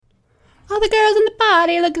All the girls in the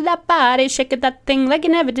party, look at that body, shaking that thing like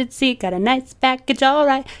you never did see. Got a nice package, all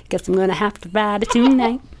right. Guess I'm gonna have to ride it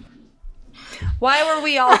tonight. Why were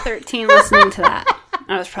we all 13 listening to that?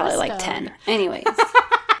 I was probably like 10. Anyways.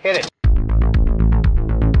 Hit it.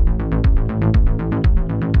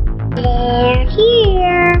 They're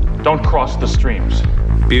here. Don't cross the streams.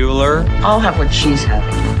 Bueller. I'll have what she's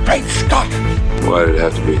having. Great Scott! Why did it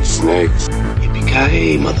have to be snakes?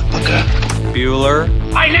 Yippee-ki-yay, motherfucker. Bueller.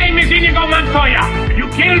 My name is Inigo Montoya. You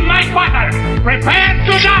killed my father. Prepare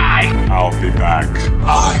to die. I'll be back.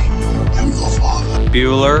 I am your father.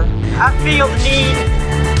 Bueller. I feel the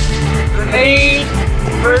need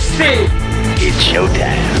for speed. It's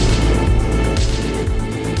showtime.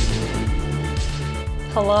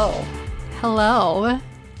 Hello. Hello.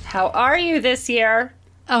 How are you this year?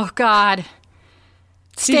 Oh, God.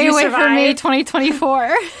 Stay away from me,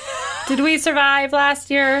 2024. Did we survive last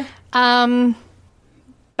year? Barely.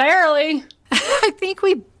 I think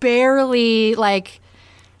we barely,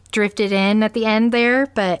 drifted in at the end there,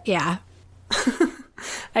 but yeah.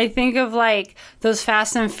 I think of, those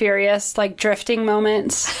Fast and Furious, drifting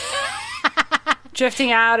moments.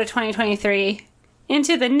 Drifting out of 2023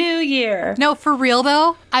 into the new year. No, for real,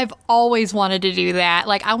 though, I've always wanted to do that.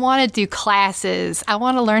 I want to do classes. I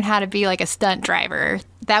want to learn how to be, a stunt driver.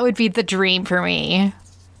 That would be the dream for me.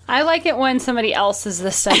 I like it when somebody else is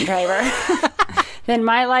the stunt driver. Then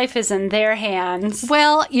my life is in their hands.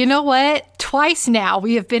 Well, you know what? Twice now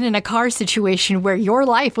we have been in a car situation where your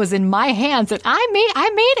life was in my hands, and I made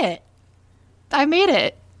it. I made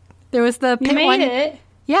it. There was the pit one. You made it?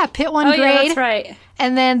 Yeah, pit one grade. Yeah, that's right.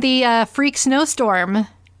 And then the freak snowstorm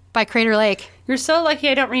by Crater Lake. You're so lucky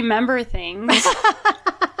I don't remember things.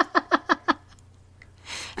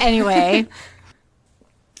 Anyway.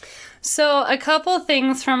 So, a couple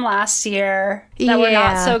things from last year that were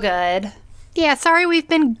not so good. Yeah, sorry we've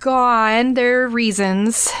been gone. There are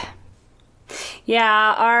reasons.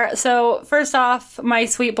 Yeah, so first off, my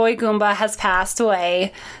sweet boy Goomba has passed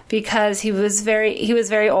away because he was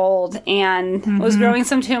very old and was growing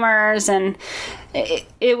some tumors, and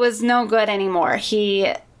it was no good anymore.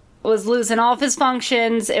 He was losing all of his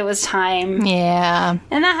functions. It was time. Yeah.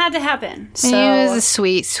 And that had to happen. So he was a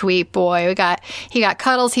sweet, sweet boy. He got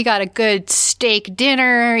cuddles, he got a good steak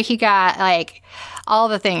dinner, he got all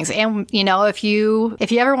the things. And, if you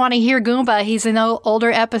ever want to hear Goomba, he's in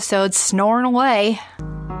older episodes snoring away.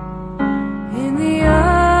 In the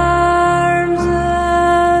arms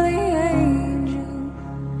of the angel,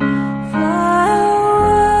 fly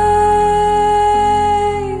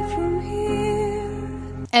away from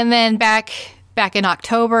here. And then back in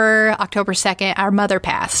October 2nd, our mother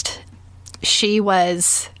passed. She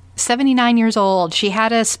was 79 years old. She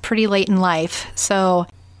had us pretty late in life. So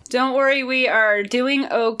don't worry, we are doing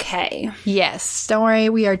okay. Yes, don't worry,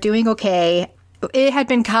 we are doing okay. It had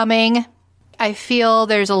been coming. I feel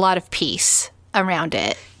there's a lot of peace around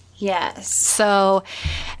it. Yes. So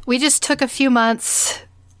we just took a few months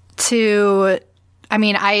to...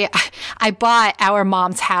 I bought our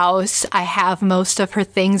mom's house. I have most of her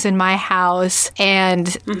things in my house.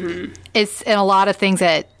 And it's in a lot of things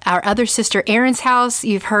at our other sister Erin's house.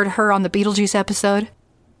 You've heard her on the Beetlejuice episode.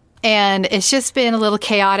 And it's just been a little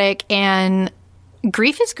chaotic, and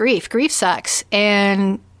grief is grief. Grief sucks.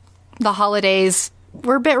 And the holidays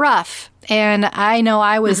were a bit rough. And I know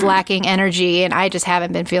I was lacking energy, and I just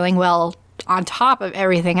haven't been feeling well on top of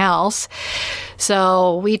everything else.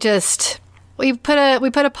 So we put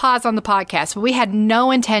a pause on the podcast, but we had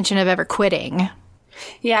no intention of ever quitting.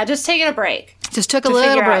 Yeah, just taking a break. Just took a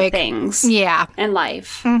little break. Out things. Yeah. And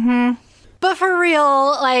life. Mm-hmm. But for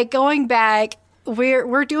real, going back,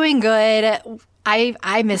 we're doing good.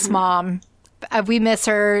 I miss Mom. We miss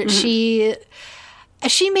her. She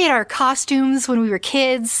made our costumes when we were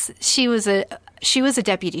kids. She was a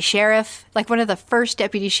deputy sheriff, one of the first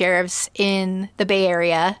deputy sheriffs in the Bay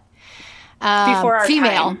Area. Before our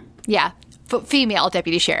female. time. Yeah. Female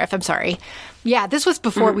deputy sheriff. I'm sorry. Yeah, this was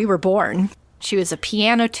before we were born. She was a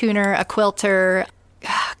piano tuner, a quilter,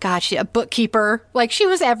 a bookkeeper. She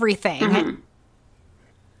was everything.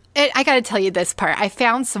 I got to tell you this part. I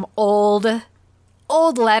found some old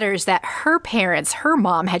letters that her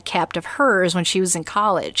mom had kept of hers when she was in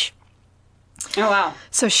college. Oh, wow.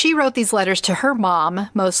 So she wrote these letters to her mom,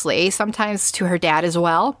 mostly, sometimes to her dad as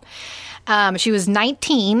well. She was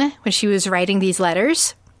 19 when she was writing these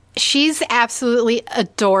letters. She's absolutely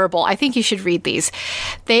adorable. I think you should read these.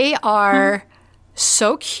 They are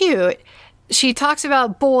so cute. She talks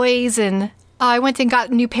about boys and, I went and got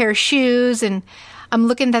a new pair of shoes, and I'm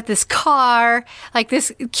looking at this car,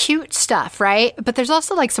 this cute stuff, right? But there's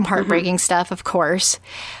also some heartbreaking stuff, of course.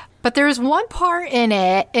 But there's one part in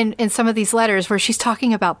it, in some of these letters, where she's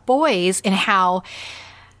talking about boys and how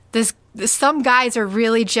some guys are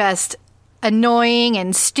really just annoying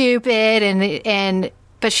and stupid,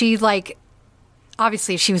 but she like,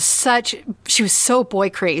 obviously she was so boy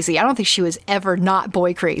crazy. I don't think she was ever not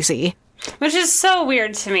boy crazy. Which is so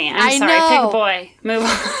weird to me. I sorry, know. pick a boy. Move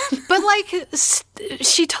on. But like,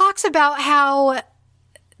 she talks about how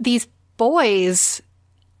these boys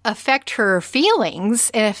affect her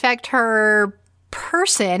feelings and affect her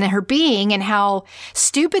person and her being and how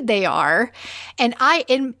stupid they are. And I,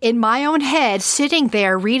 in my own head, sitting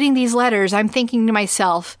there reading these letters, I'm thinking to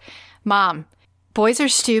myself, Mom, boys are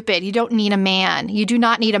stupid. You don't need a man. You do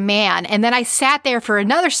not need a man. And then I sat there for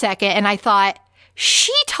another second and I thought,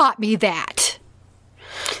 she taught me that.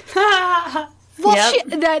 Well,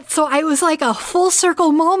 Yep. so I was like a full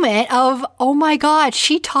circle moment of, oh my God,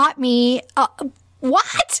 she taught me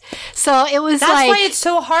what? So it was That's like, why it's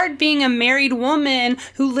so hard being a married woman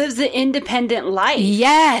who lives an independent life.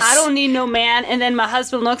 yes, I don't need no man. And then my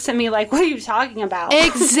husband looks at me like, what are you talking about?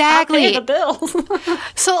 Exactly. I'll pay the bills.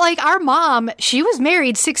 So like our mom, she was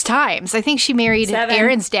married 6 times. I think she married 7.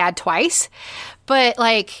 Aaron's dad twice, but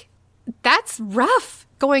like that's rough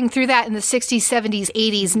going through that in the 60s, 70s,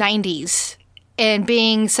 80s, 90s and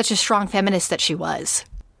being such a strong feminist that she was.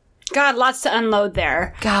 God, lots to unload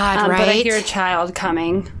there. God, But I right? hear a child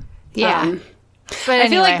coming. Yeah. But I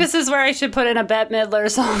feel like anyway. this is where I should put in a Bette Midler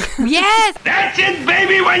song. Yes. That's it,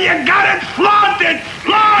 baby. When you got it, flaunt it,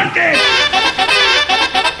 flaunt it.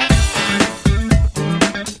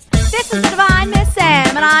 This is the Divine Miss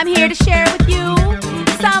Sam, and I'm here to share with you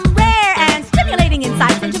some rare and stimulating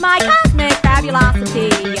insights into my cosmic fabulosity.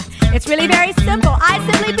 It's really very simple. I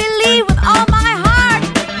simply believe with all my heart.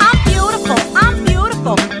 I'm beautiful. I'm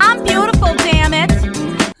beautiful. I'm beautiful, damn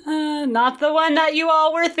it. Not the one that you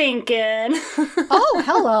all were thinking. Oh,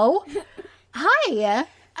 hello. Hi.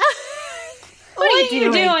 What are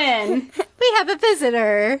you doing? We have a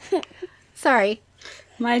visitor. Sorry.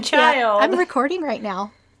 My Yeah, child. I'm recording right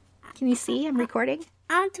now. Can you see I'm recording?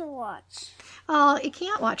 On to watch. Oh, it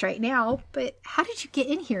can't watch right now, but how did you get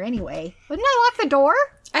in here anyway? Wouldn't I lock the door?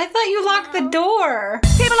 I thought you locked the door.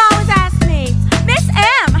 People always ask me, Miss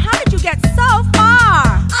M, how did you get so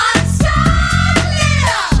far? I'm so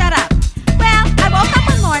little. Shut up. Well, I woke up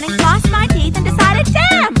one morning, flossed my teeth, and decided,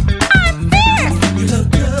 damn, I'm fierce. You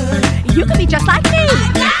look good. You could be just like me.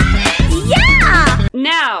 Yeah.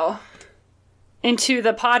 Now, into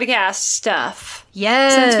the podcast stuff.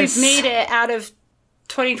 Yes. Since we've made it out of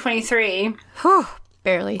 2023. Whew,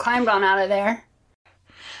 barely. Climb gone out of there.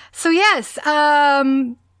 So yes,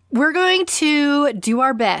 we're going to do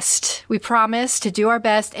our best. We promise to do our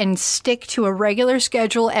best and stick to a regular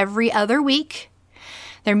schedule every other week.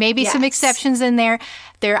 There may be some Yes. exceptions in there.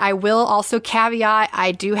 I will also caveat,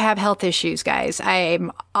 I do have health issues, guys.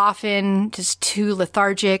 I'm often just too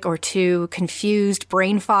lethargic or too confused,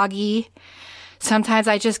 brain foggy. Sometimes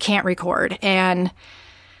I just can't record. And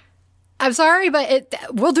I'm sorry, but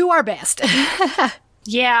we'll do our best.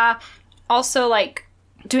 Yeah. Also, like,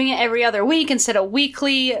 doing it every other week instead of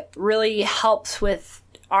weekly really helps with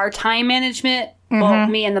our time management. Well,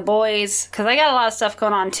 me and the boys, because I got a lot of stuff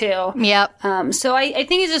going on too. Yep. So I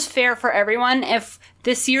think it's just fair for everyone if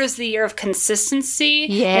this year is the year of consistency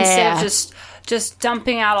Yeah. instead of just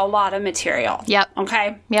dumping out a lot of material. Yep.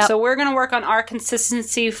 Okay? Yep. So we're going to work on our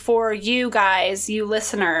consistency for you guys, you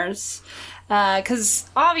listeners, because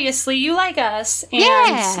obviously you like us and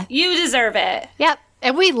Yeah. you deserve it. Yep.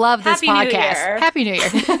 And we love this Happy New podcast. Year. Happy New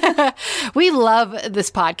Year. We love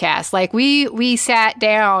this podcast. Like we sat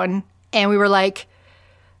down and we were like,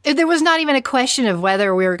 there was not even a question of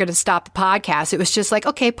whether we were going to stop the podcast. It was just like,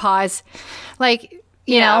 okay, pause. Like,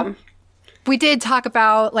 you know, we did talk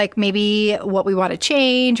about like maybe what we want to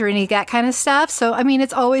change or any of that kind of stuff. So, I mean,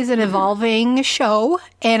 it's always an evolving show.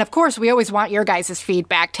 And of course, we always want your guys'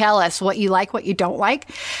 feedback. Tell us what you like, what you don't like.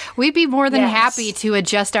 We'd be more than Yes. happy to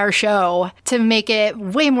adjust our show to make it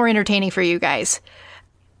way more entertaining for you guys.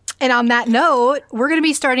 And on that note, we're going to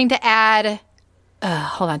be starting to add,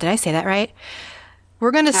 hold on, did I say that right?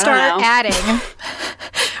 We're going to start know. adding,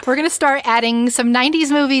 we're going to start adding some 90s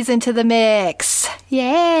movies into the mix.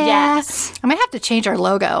 Yeah. Yes. I might have to change our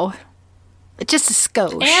logo. Just a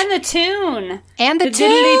skosh. And the tune. And the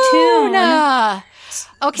diddly tune. tune.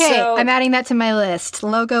 Okay, So- I'm adding that to my list.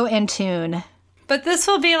 Logo and tune. But this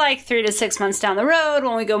will be like 3 to 6 months down the road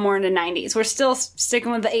when we go more into 90s. We're still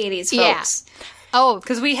sticking with the 80s, Yeah. folks. Oh,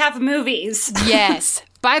 Because we have movies. yes.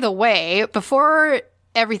 By the way, before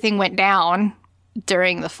everything went down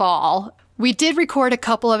during the fall, we did record a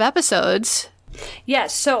couple of episodes.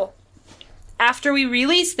 Yes, so after we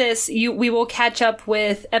release this, we will catch up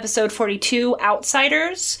with episode 42,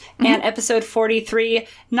 Outsiders, and episode 43,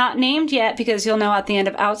 not named yet, because you'll know at the end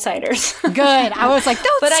of Outsiders. Good. I was like,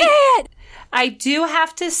 don't say it! I do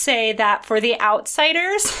have to say that for the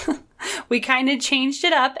Outsiders, we kind of changed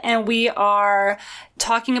it up, and we are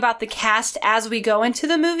talking about the cast as we go into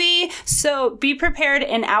the movie. So be prepared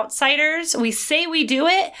in Outsiders. We say we do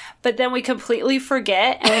it, but then we completely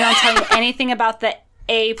forget, and we don't tell you anything about the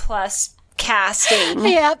A+ casting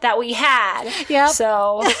that we had.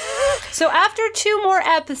 So after 2 more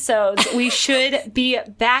episodes, we should be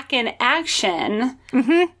back in action.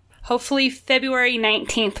 Hopefully February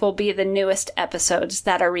 19th will be the newest episodes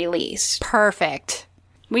that are released. Perfect.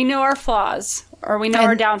 We know our flaws, or we know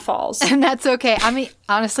our downfalls. And that's okay. I mean,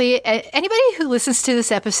 honestly, anybody who listens to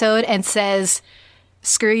this episode and says,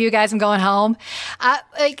 screw you guys, I'm going home,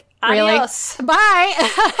 really? Adios. Bye.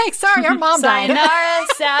 Like, sorry, our mom died. Sayonara,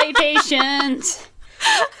 salutations.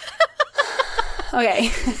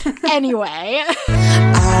 Okay. Anyway.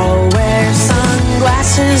 I'll wear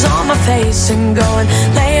sunglasses on my face and go and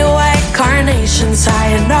lay white carnations.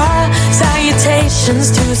 Sayonara,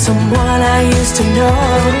 salutations to someone I used to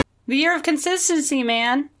know. The year of consistency,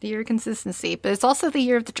 man. The year of consistency. But it's also the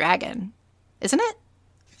year of the dragon. Isn't it?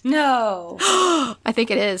 No. I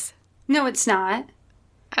think it is. No, it's not.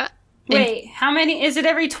 Wait, how many? Is it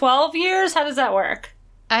every 12 years? How does that work?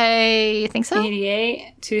 I think so.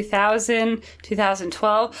 88, 2000,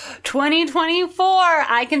 2012, 2024.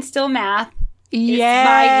 I can still math.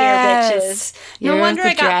 Yes. It's my year, bitches. No wonder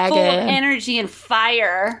I got full energy and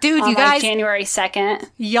fire. Dude, on you guys. January 2nd.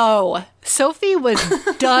 Yo, Sophie was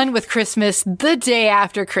done with Christmas the day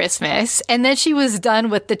after Christmas, and then she was done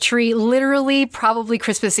with the tree literally probably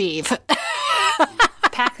Christmas Eve.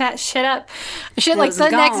 Pack that shit up. Shit, like the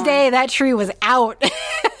next day, that tree was out.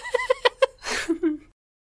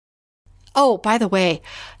 Oh, by the way,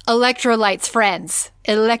 electrolytes, friends.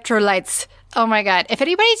 Electrolytes. Oh my God. If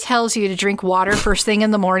anybody tells you to drink water first thing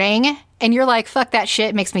in the morning and you're like, fuck that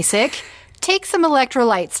shit, makes me sick, take some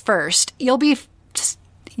electrolytes first. You'll be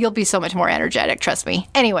so much more energetic, trust me.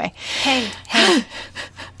 Anyway. Hey.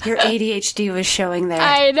 Your ADHD was showing there.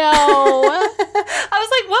 I know. I was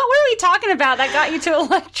like, what were we talking about that got you to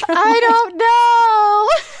electrolytes? I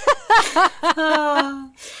don't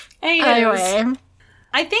know. Anyway.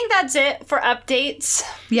 I think that's it for updates.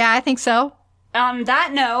 Yeah, I think so. On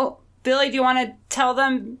that note, Billy, do you want to tell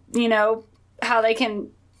them, how they can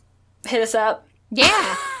hit us up?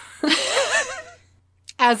 Yeah.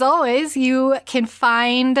 As always, you can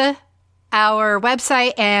find our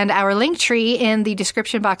website and our link tree in the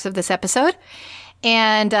description box of this episode.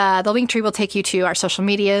 And the link tree will take you to our social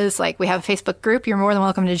medias. Like, we have a Facebook group. You're more than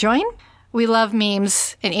welcome to join. We love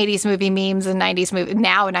memes and 80s movie memes and 90s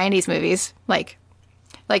movies. Like,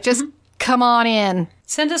 just come on in.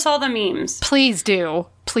 Send us all the memes. Please do.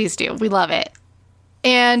 Please do. We love it.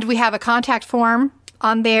 And we have a contact form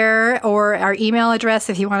on there, or our email address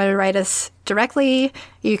if you want to write us directly.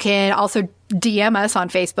 You can also DM us on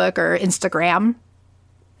Facebook or Instagram.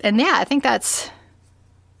 And yeah, I think that's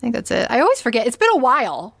it. I always forget. It's been a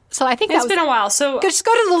while. So I think it's been a while. So just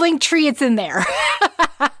go to the link tree. It's in there.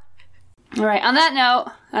 All right. On that note,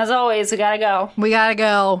 as always, we gotta go.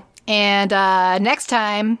 And next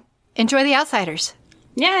time, enjoy the Outsiders.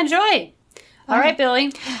 Yeah, enjoy. All right,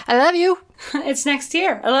 Billy. I love you. It's next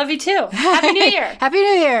year. I love you too. Happy New Year. Happy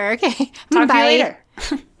New Year. Okay. Talk to you later.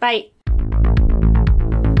 Bye.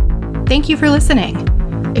 Thank you for listening.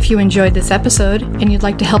 If you enjoyed this episode and you'd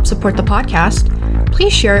like to help support the podcast,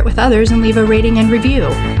 please share it with others and leave a rating and review.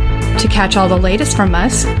 To catch all the latest from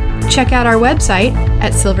us, check out our website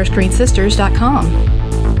at silverscreensisters.com.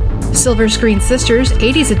 Silver Screen Sisters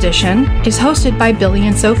 80s edition is hosted by Billy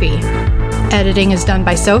and Sophie. Editing is done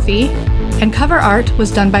by Sophie, and cover art was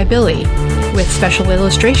done by Billy, with special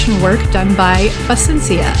illustration work done by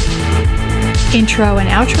Facencia. Intro and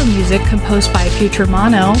outro music composed by Future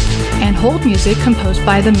Mono, and hold music composed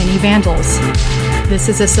by the Mini Vandals. This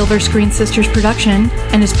is a Silver Screen Sisters production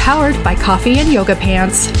and is powered by Coffee and Yoga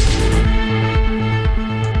Pants.